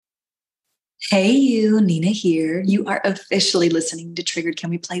Hey, you, Nina here. You are officially listening to Triggered. Can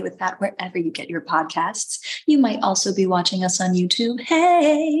we play with that wherever you get your podcasts? You might also be watching us on YouTube.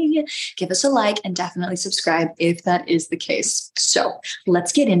 Hey, give us a like and definitely subscribe if that is the case. So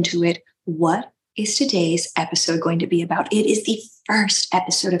let's get into it. What is today's episode going to be about? It is the first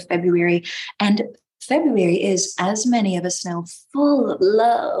episode of February, and February is, as many of us know, full of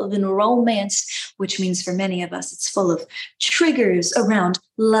love and romance, which means for many of us, it's full of triggers around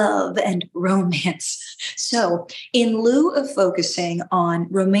love and romance. So, in lieu of focusing on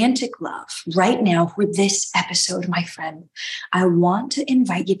romantic love right now for this episode, my friend, I want to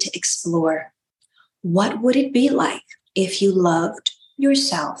invite you to explore what would it be like if you loved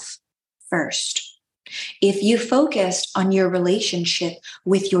yourself first? If you focused on your relationship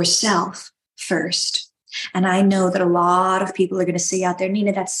with yourself first. And I know that a lot of people are going to say out there,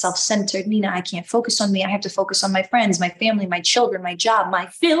 Nina, that's self-centered. Nina, I can't focus on me. I have to focus on my friends, my family, my children, my job, my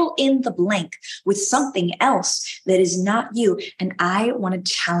fill in the blank with something else that is not you. And I want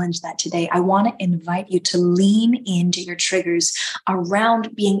to challenge that today. I want to invite you to lean into your triggers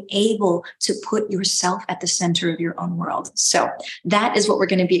around being able to put yourself at the center of your own world. So that is what we're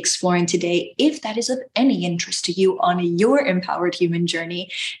going to be exploring today. If that is of any interest to you on your empowered human journey,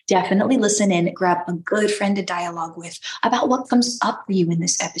 definitely listen in, grab a good friend to dialogue with about what comes up for you in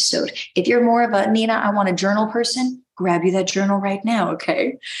this episode. If you're more of a Nina, I want a journal person, grab you that journal right now,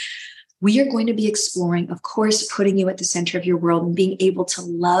 okay? We are going to be exploring, of course, putting you at the center of your world and being able to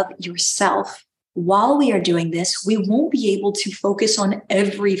love yourself. While we are doing this, we won't be able to focus on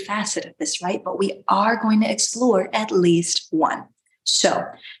every facet of this, right? But we are going to explore at least one. So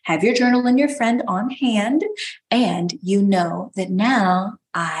have your journal and your friend on hand, and you know that now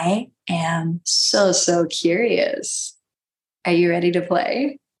I am so curious. Are you ready to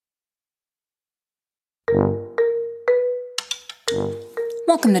play?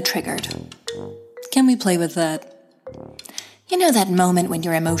 Welcome to Triggered. Can we play with that? You know that moment when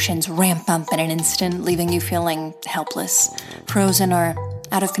your emotions ramp up in an instant, leaving you feeling helpless, frozen, or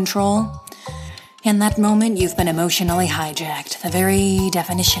out of control? In that moment, you've been emotionally hijacked, the very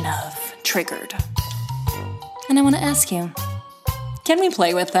definition of triggered. And I want to ask you, can we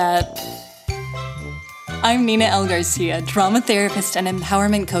play with that? I'm Nina L. Garcia, drama therapist and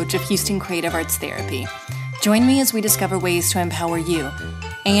empowerment coach of Houston Creative Arts Therapy. Join me as we discover ways to empower you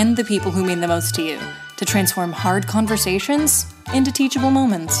and the people who mean the most to you to transform hard conversations into teachable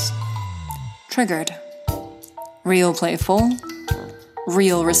moments. Triggered. Real playful.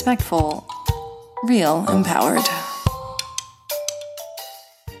 Real respectful. Real empowered.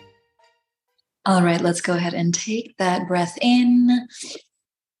 All right, let's go ahead and take that breath in.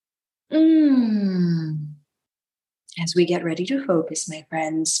 As we get ready to focus, my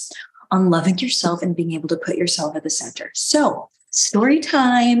friends, on loving yourself and being able to put yourself at the center. So, story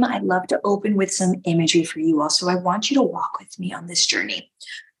time. I'd love to open with some imagery for you all. So I want you to walk with me on this journey.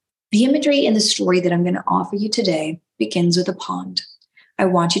 The imagery in the story that I'm going to offer you today begins with a pond. I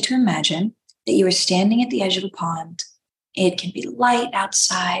want you to imagine that you are standing at the edge of a pond. It can be light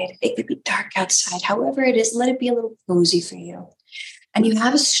outside. It could be dark outside. However it is, let it be a little cozy for you. And you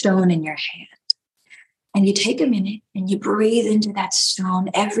have a stone in your hand. And you take a minute and you breathe into that stone,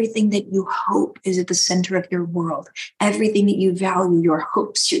 everything that you hope is at the center of your world, everything that you value, your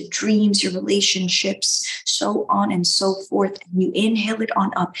hopes, your dreams, your relationships, so on and so forth. And you inhale it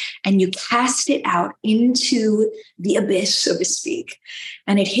on up and you cast it out into the abyss, so to speak.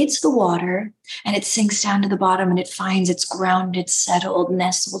 And it hits the water and it sinks down to the bottom and it finds its grounded, settled,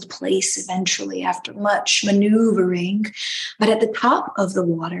 nestled place eventually after much maneuvering. But at the top of the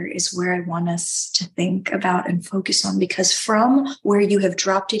water is where I want us to think about and focus on, because from where you have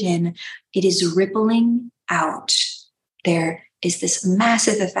dropped it in, it is rippling out. There is this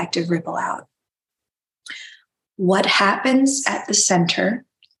massive effect of ripple out. What happens at the center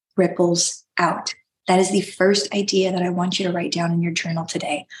ripples out. That is the first idea that I want you to write down in your journal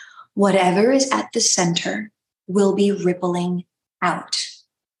today. Whatever is at the center will be rippling out.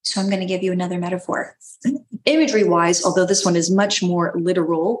 So I'm going to give you another metaphor. Imagery-wise, although this one is much more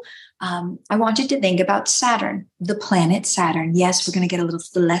literal, I want you to think about Saturn, the planet Saturn. Yes, we're going to get a little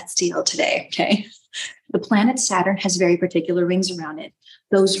celestial today, okay? The planet Saturn has very particular rings around it.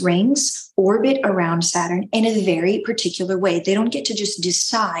 Those rings orbit around Saturn in a very particular way. They don't get to just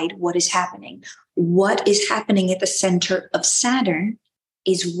decide what is happening. What is happening at the center of Saturn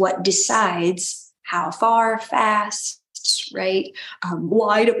is what decides how far, fast, right,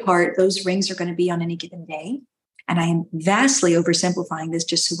 wide apart those rings are going to be on any given day. And I am vastly oversimplifying this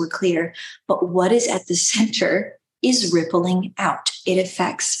just so we're clear. But what is at the center is rippling out. It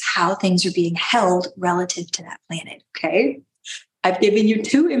affects how things are being held relative to that planet, okay? I've given you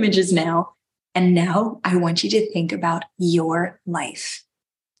two images now. And now I want you to think about your life.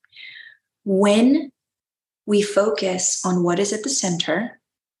 When we focus on what is at the center,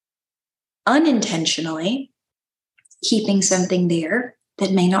 unintentionally keeping something there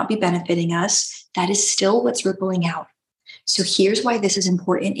that may not be benefiting us, that is still what's rippling out. So here's why this is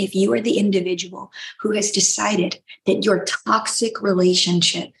important. If you are the individual who has decided that your toxic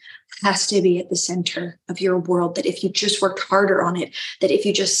relationship has to be at the center of your world, that if you just worked harder on it, that if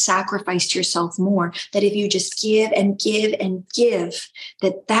you just sacrificed yourself more, that if you just give and give and give,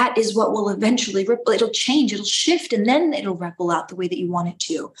 that is what will eventually ripple. It'll change, it'll shift, and then it'll ripple out the way that you want it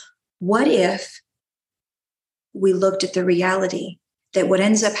to. What if we looked at the reality that what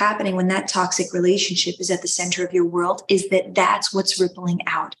ends up happening when that toxic relationship is at the center of your world is that that's what's rippling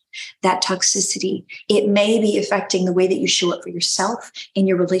out, that toxicity. It may be affecting the way that you show up for yourself, in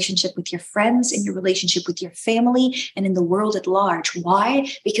your relationship with your friends, in your relationship with your family, and in the world at large. Why?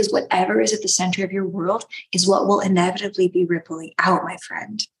 Because whatever is at the center of your world is what will inevitably be rippling out, my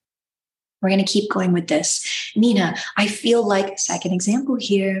friend. We're going to keep going with this. Nina, I feel like, second example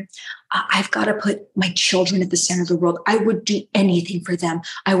here, I've got to put my children at the center of the world. I would do anything for them.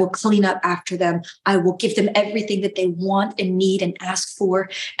 I will clean up after them. I will give them everything that they want and need and ask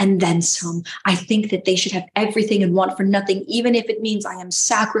for, and then some. I think that they should have everything and want for nothing, even if it means I am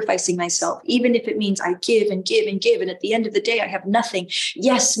sacrificing myself, even if it means I give and give and give, and at the end of the day, I have nothing.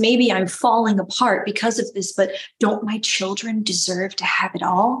 Yes, maybe I'm falling apart because of this, but don't my children deserve to have it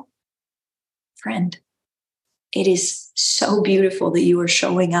all? Friend, it is so beautiful that you are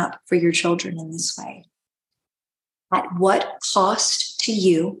showing up for your children in this way. At what cost to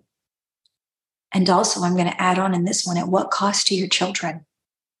you? And also, I'm going to add on in this one, at what cost to your children?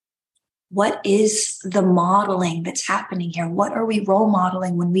 What is the modeling that's happening here? What are we role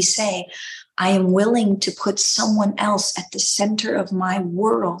modeling when we say, I am willing to put someone else at the center of my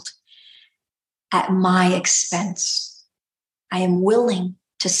world at my expense? I am willing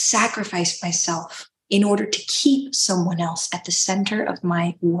to sacrifice myself in order to keep someone else at the center of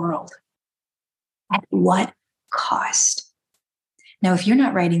my world. At what cost? Now, if you're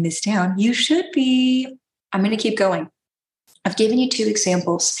not writing this down, you should be. I'm going to keep going. I've given you 2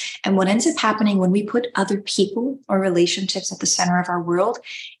 examples. And what ends up happening when we put other people or relationships at the center of our world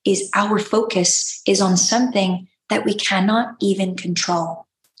is our focus is on something that we cannot even control.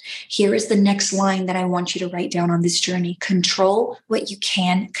 Here is the next line that I want you to write down on this journey. Control what you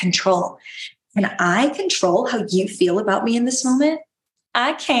can control. Can I control how you feel about me in this moment?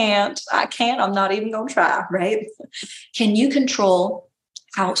 I can't. I'm not even going to try, right? Can you control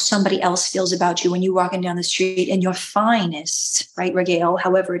how somebody else feels about you when you're walking down the street in your finest, right, regale,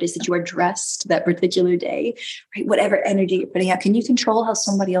 however it is that you are dressed that particular day, right? Whatever energy you're putting out. Can you control how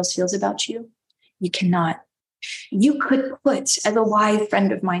somebody else feels about you? You cannot. You could put, as a wise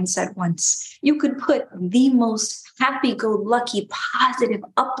friend of mine said once, you could put the most happy-go-lucky, positive,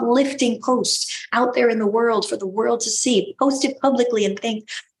 uplifting post out there in the world for the world to see. Post it publicly and think,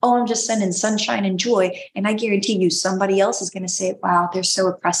 oh, I'm just sending sunshine and joy. And I guarantee you somebody else is going to say, wow, they're so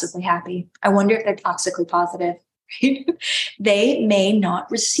oppressively happy. I wonder if they're toxically positive. They may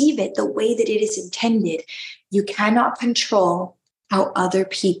not receive it the way that it is intended. You cannot control how other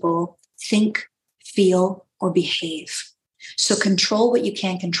people think, feel, or behave. So control what you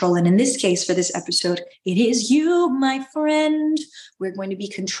can control. And in this case, for this episode, it is you, my friend. We're going to be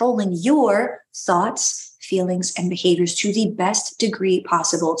controlling your thoughts, feelings, and behaviors to the best degree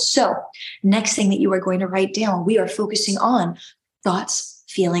possible. So next thing that you are going to write down, we are focusing on thoughts,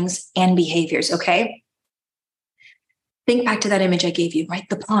 feelings, and behaviors, okay? Think back to that image I gave you, right?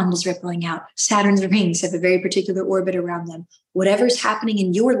 The pond is rippling out. Saturn's rings have a very particular orbit around them. Whatever's happening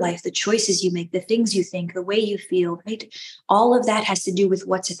in your life, the choices you make, the things you think, the way you feel, right? All of that has to do with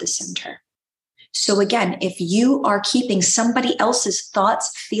what's at the center. So again, if you are keeping somebody else's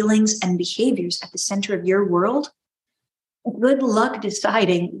thoughts, feelings, and behaviors at the center of your world, good luck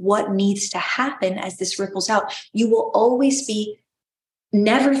deciding what needs to happen as this ripples out. You will always be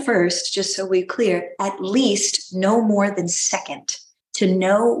never first, just so we're clear, at least no more than second to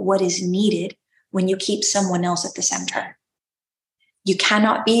know what is needed when you keep someone else at the center. You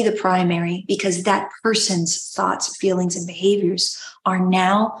cannot be the primary because that person's thoughts, feelings, and behaviors are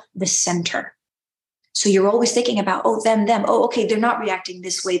now the center. So you're always thinking about, oh, them. Oh, okay, they're not reacting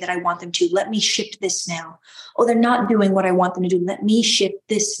this way that I want them to. Let me shift this now. Oh, they're not doing what I want them to do. Let me shift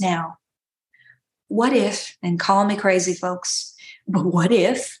this now. What if, and call me crazy, folks, but what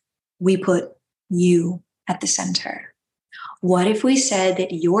if we put you at the center? What if we said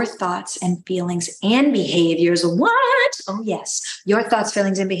that your thoughts and feelings and behaviors, what? Oh, yes, your thoughts,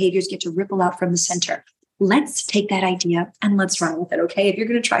 feelings, and behaviors get to ripple out from the center. let's take that idea and let's run with it. Okay. If you're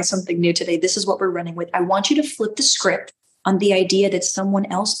going to try something new today, this is what we're running with. I want you to flip the script on the idea that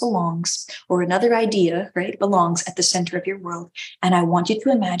someone else belongs, or another idea, right, belongs at the center of your world. And I want you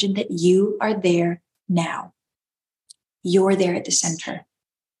to imagine that you are there now. You're there at the center.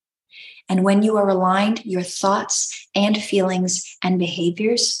 And when you are aligned, your thoughts and feelings and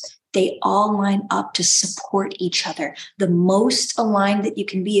behaviors, they all line up to support each other. The most aligned that you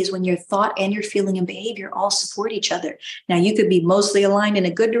can be is when your thought and your feeling and behavior all support each other. Now, you could be mostly aligned in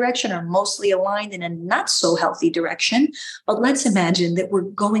a good direction or mostly aligned in a not so healthy direction, but let's imagine that we're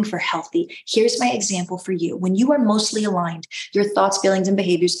going for healthy. Here's my example for you. When you are mostly aligned, your thoughts, feelings, and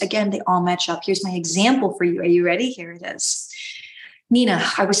behaviors, again, they all match up. Here's my example for you. Are you ready? Here it is. Nina,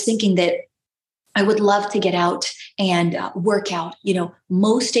 I was thinking that I would love to get out and work out,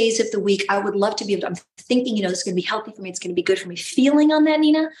 most days of the week. I would love to be able to, I'm thinking, this is going to be healthy for me. It's going to be good for me. Feeling on that,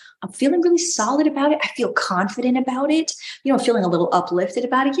 Nina, I'm feeling really solid about it. I feel confident about it. Feeling a little uplifted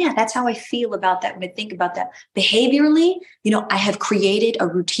about it. Yeah, that's how I feel about that when I think about that. Behaviorally, I have created a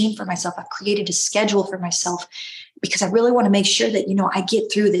routine for myself. I've created a schedule for myself because I really want to make sure that, I get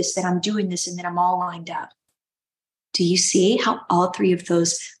through this, that I'm doing this, and that I'm all lined up. Do you see how all three of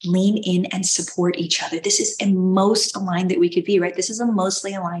those lean in and support each other? This is a most aligned that we could be, right? This is a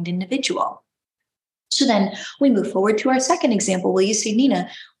mostly aligned individual. So then we move forward to our second example. Well, you see, Nina,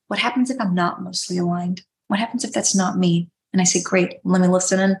 what happens if I'm not mostly aligned? What happens if that's not me? And I say, great, let me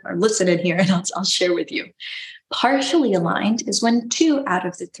listen in here and I'll share with you. Partially aligned is when 2 out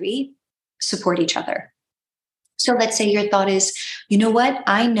of the 3 support each other. So let's say your thought is, you know what?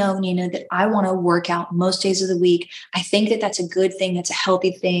 I know, Nina, that I want to work out most days of the week. I think that that's a good thing. That's a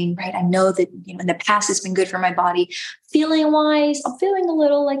healthy thing, right? I know that, in the past, it's been good for my body. Feeling wise, I'm feeling a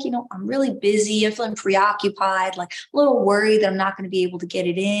little like, I'm really busy. I'm feeling preoccupied, like a little worried that I'm not going to be able to get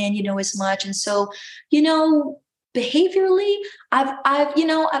it in, as much. And so, behaviorally,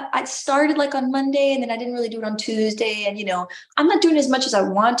 I started like on Monday and then I didn't really do it on Tuesday. And, I'm not doing as much as I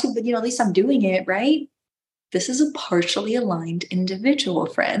want to, but, at least I'm doing it, right? This is a partially aligned individual,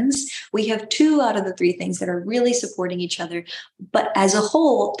 friends. We have 2 out of the 3 things that are really supporting each other. But as a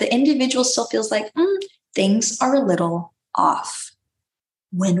whole, the individual still feels like things are a little off.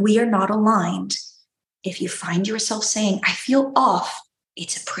 When we are not aligned, if you find yourself saying, I feel off,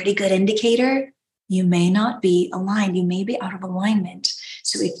 it's a pretty good indicator. You may not be aligned. You may be out of alignment.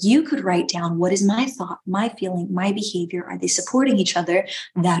 So if you could write down, what is my thought, my feeling, my behavior? Are they supporting each other?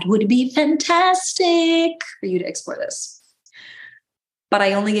 That would be fantastic for you to explore this. But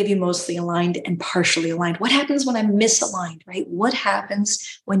I only gave you mostly aligned and partially aligned. What happens when I'm misaligned, right? What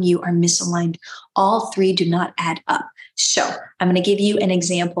happens when you are misaligned? All 3 do not add up. So I'm going to give you an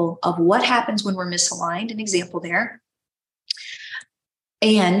example of what happens when we're misaligned, an example there.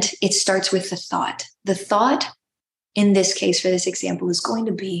 And it starts with the thought. The thought in this case, for this example, is going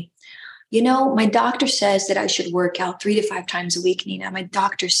to be, my doctor says that I should work out 3 to 5 times a week, Nina. My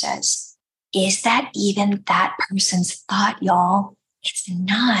doctor says, is that even that person's thought, y'all? It's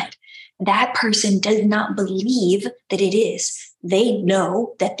not. That person does not believe that it is. They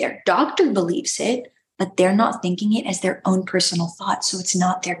know that their doctor believes it, but they're not thinking it as their own personal thought. So it's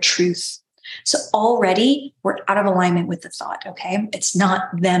not their truth. So already we're out of alignment with the thought, okay? It's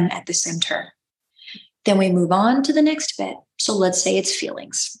not them at the center. Then we move on to the next bit. So let's say it's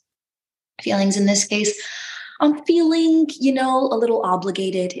feelings. Feelings in this case, I'm feeling, a little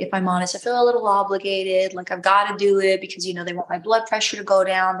obligated. If I'm honest, I feel a little obligated, like I've got to do it because, they want my blood pressure to go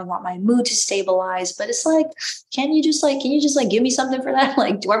down. They want my mood to stabilize. But it's like, can you just give me something for that?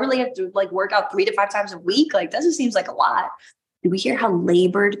 Like, do I really have to work out 3 to 5 times a week? Like, that just seems like a lot. Do we hear how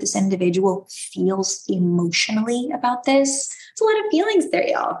labored this individual feels emotionally about this? It's a lot of feelings there,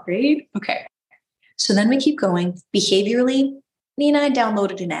 y'all, right? Okay. So then we keep going. Behaviorally, Nina, I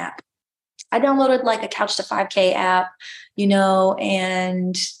downloaded an app. I downloaded like a Couch to 5K app,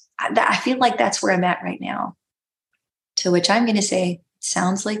 and I feel like that's where I'm at right now. To which I'm going to say,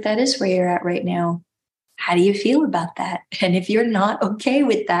 sounds like that is where you're at right now. How do you feel about that? And if you're not okay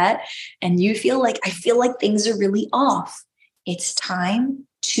with that and you feel like, I feel like things are really off, it's time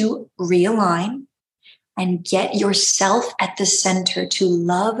to realign and get yourself at the center, to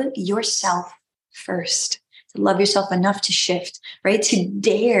love yourself first, to love yourself enough to shift, right? To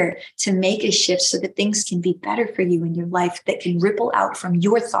dare to make a shift so that things can be better for you in your life, that can ripple out from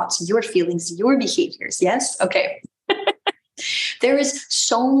your thoughts, your feelings, your behaviors. Yes? Okay. There is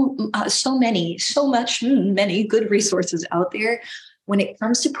many good resources out there when it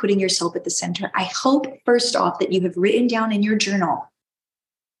comes to putting yourself at the center. I hope, first off, that you have written down in your journal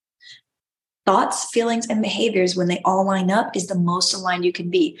Thoughts, feelings, and behaviors, when they all line up, is the most aligned you can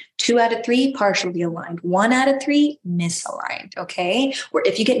be. 2 out of 3, partially aligned. 1 out of 3, misaligned. Okay. Or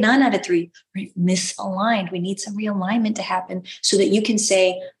if you get 9 out of 3, misaligned, we need some realignment to happen so that you can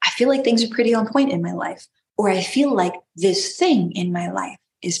say, I feel like things are pretty on point in my life, or I feel like this thing in my life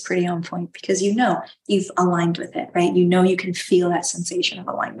is pretty on point, because you know you've aligned with it, right? You know you can feel that sensation of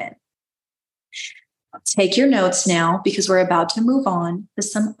alignment. Take your notes now, because we're about to move on to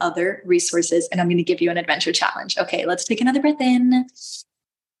some other resources, and I'm going to give you an adventure challenge. Okay, let's take another breath in.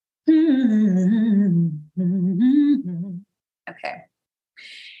 Okay.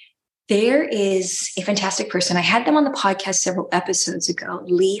 There is a fantastic person. I had them on the podcast several episodes ago,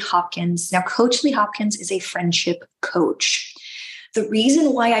 Lee Hopkins. Now, Coach Lee Hopkins is a friendship coach. The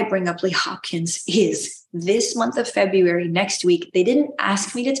reason why I bring up Lee Hopkins is this month of February, next week, they didn't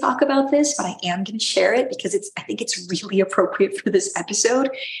ask me to talk about this, but I am going to share it because I think it's really appropriate for this episode.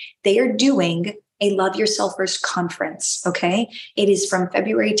 They are doing a Love Yourself First conference. Okay. It is from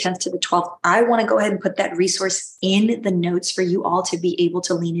February 10th to the 12th. I want to go ahead and put that resource in the notes for you all to be able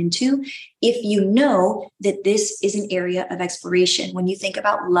to lean into. If you know that this is an area of exploration, when you think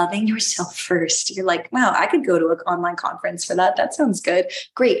about loving yourself first, you're like, wow, I could go to an online conference for that. That sounds good.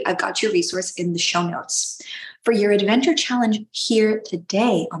 Great. I've got your resource in the show notes. For your adventure challenge here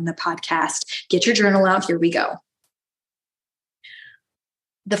today on the podcast, get your journal out. Here we go.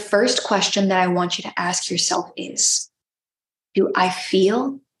 The first question that I want you to ask yourself is, do I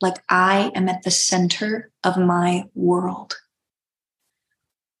feel like I am at the center of my world?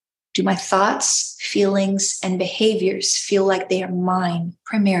 Do my thoughts, feelings, and behaviors feel like they are mine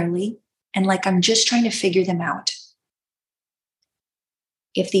primarily, and like I'm just trying to figure them out?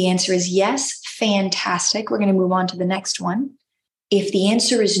 If the answer is yes, fantastic. We're going to move on to the next one. If the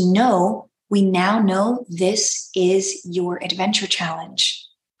answer is no, we now know this is your adventure challenge.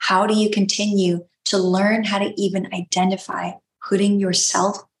 How do you continue to learn how to even identify putting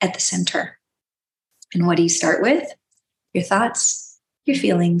yourself at the center? And what do you start with? Your thoughts, your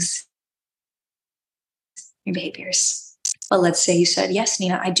feelings, your behaviors. Well, let's say you said, yes,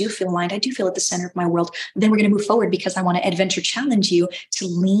 Nina, I do feel aligned. I do feel at the center of my world. Then we're going to move forward because I want to adventure challenge you to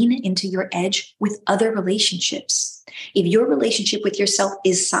lean into your edge with other relationships. If your relationship with yourself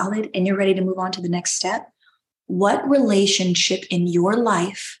is solid and you're ready to move on to the next step, what relationship in your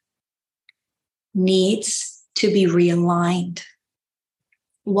life needs to be realigned?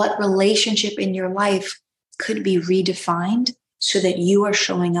 What relationship in your life could be redefined so that you are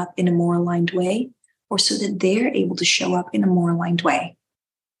showing up in a more aligned way, or so that they're able to show up in a more aligned way?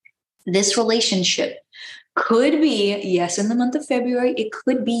 This relationship could be, yes, in the month of February, it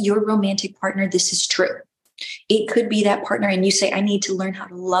could be your romantic partner. This is true. It could be that partner, and you say, I need to learn how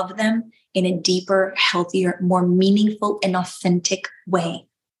to love them in a deeper, healthier, more meaningful and authentic way.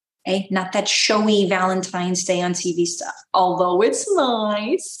 Okay? Not that showy Valentine's Day on TV stuff, although it's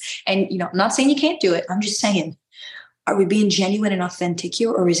nice. And, I'm not saying you can't do it. I'm just saying, are we being genuine and authentic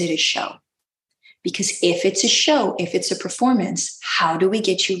here, or is it a show? Because if it's a show, if it's a performance, how do we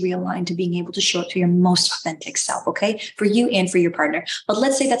get you realigned to being able to show up to your most authentic self, okay? For you and for your partner. But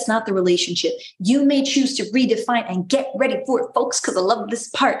let's say that's not the relationship. You may choose to redefine, and get ready for it, folks, because I love this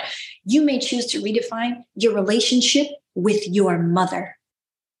part. You may choose to redefine your relationship with your mother.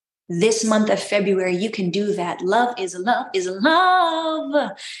 This month of February, you can do that. Love is love is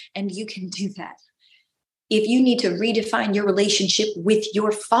love. And you can do that. If you need to redefine your relationship with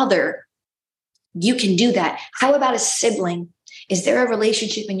your father, you can do that. How about a sibling? Is there a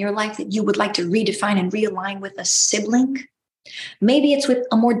relationship in your life that you would like to redefine and realign with a sibling? Maybe it's with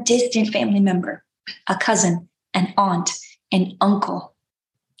a more distant family member, a cousin, an aunt, an uncle.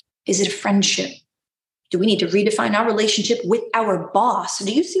 Is it a friendship? Do we need to redefine our relationship with our boss?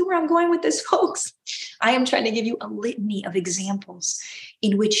 Do you see where I'm going with this, folks? I am trying to give you a litany of examples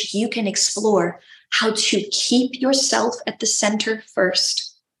in which you can explore how to keep yourself at the center first.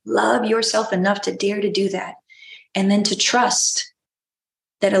 Love yourself enough to dare to do that. And then to trust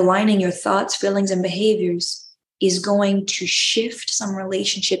that aligning your thoughts, feelings, and behaviors is going to shift some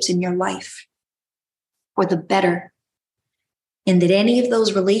relationships in your life for the better. And that any of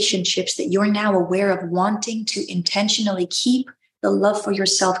those relationships that you're now aware of wanting to intentionally keep, the love for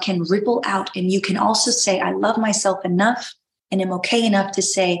yourself can ripple out. And you can also say, I love myself enough and am okay enough to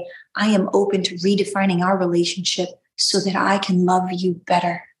say, I am open to redefining our relationship so that I can love you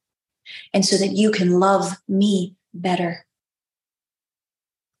better. And so that you can love me better.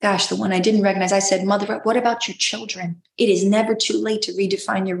 Gosh, the one I didn't recognize, I said, mother, what about your children? It is never too late to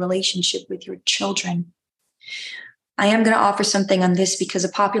redefine your relationship with your children. I am going to offer something on this because a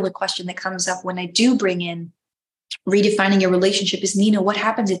popular question that comes up when I do bring in Redefining your relationship is, Nina, what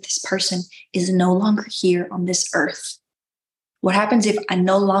happens if this person is no longer here on this earth? What happens if I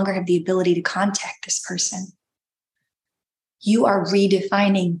no longer have the ability to contact this person? You are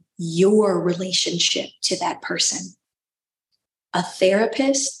redefining your relationship to that person. A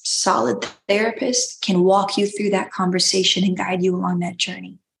therapist, solid therapist, can walk you through that conversation and guide you along that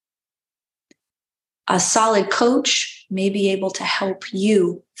journey. A solid coach may be able to help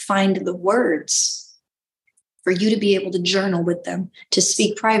you find the words for you to be able to journal with them, to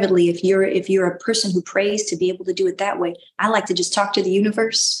speak privately. If you're a person who prays, to be able to do it that way. I like to just talk to the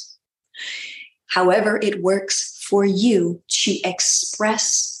universe. However it works for you to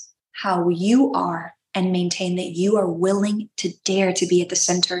express how you are and maintain that you are willing to dare to be at the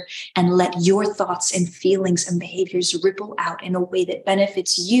center and let your thoughts and feelings and behaviors ripple out in a way that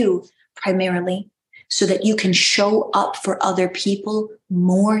benefits you primarily, so that you can show up for other people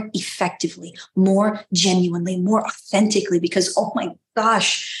more effectively, more genuinely, more authentically, because, oh my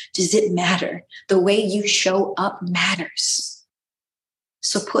gosh, does it matter? The way you show up matters.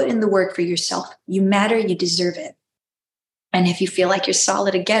 So put in the work for yourself. You matter, you deserve it. And if you feel like you're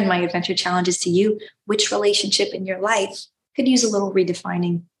solid, again, my adventure challenge is to you: which relationship in your life could use a little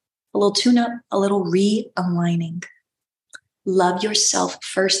redefining, a little tune-up, a little realigning? Love yourself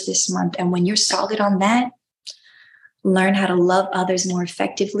first this month. And when you're solid on that, learn how to love others more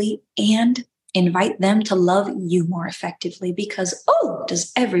effectively and invite them to love you more effectively, because,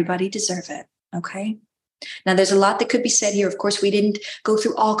 does everybody deserve it? Okay. Now, there's a lot that could be said here. Of course, we didn't go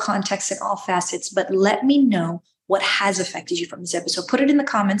through all contexts and all facets, but let me know what has affected you from this episode. Put it in the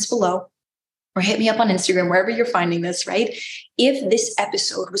comments below, or hit me up on Instagram, wherever you're finding this, right? If this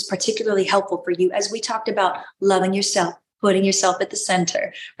episode was particularly helpful for you, as we talked about loving yourself, putting yourself at the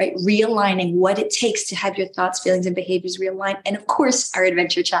center, right? Realigning what it takes to have your thoughts, feelings, and behaviors realigned. And of course, our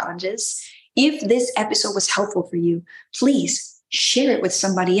adventure challenges. If this episode was helpful for you, please share it with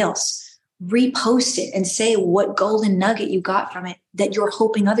somebody else. Repost it and say what golden nugget you got from it that you're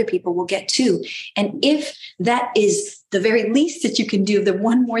hoping other people will get too. And if that is the very least that you can do, the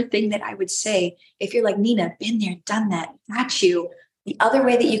one more thing that I would say, if you're like, Nina, been there, done that, got you. The other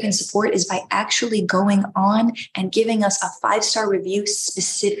way that you can support is by actually going on and giving us a 5-star review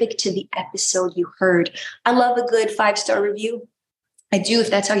specific to the episode you heard. I love a good 5-star review. I do, if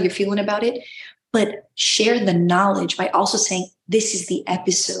that's how you're feeling about it. But share the knowledge by also saying, this is the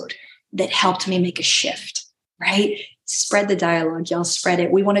episode that helped me make a shift, right? Spread the dialogue, y'all, spread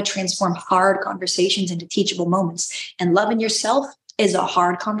it. We want to transform hard conversations into teachable moments. And loving yourself is a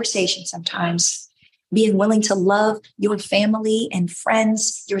hard conversation sometimes. Being willing to love your family and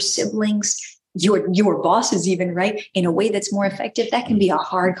friends, your siblings, your bosses even, right? In a way that's more effective, that can be a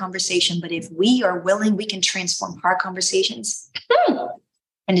hard conversation. But if we are willing, we can transform hard conversations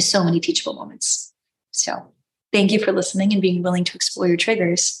into so many teachable moments. So thank you for listening and being willing to explore your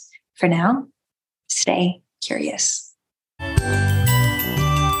triggers. For now, stay curious.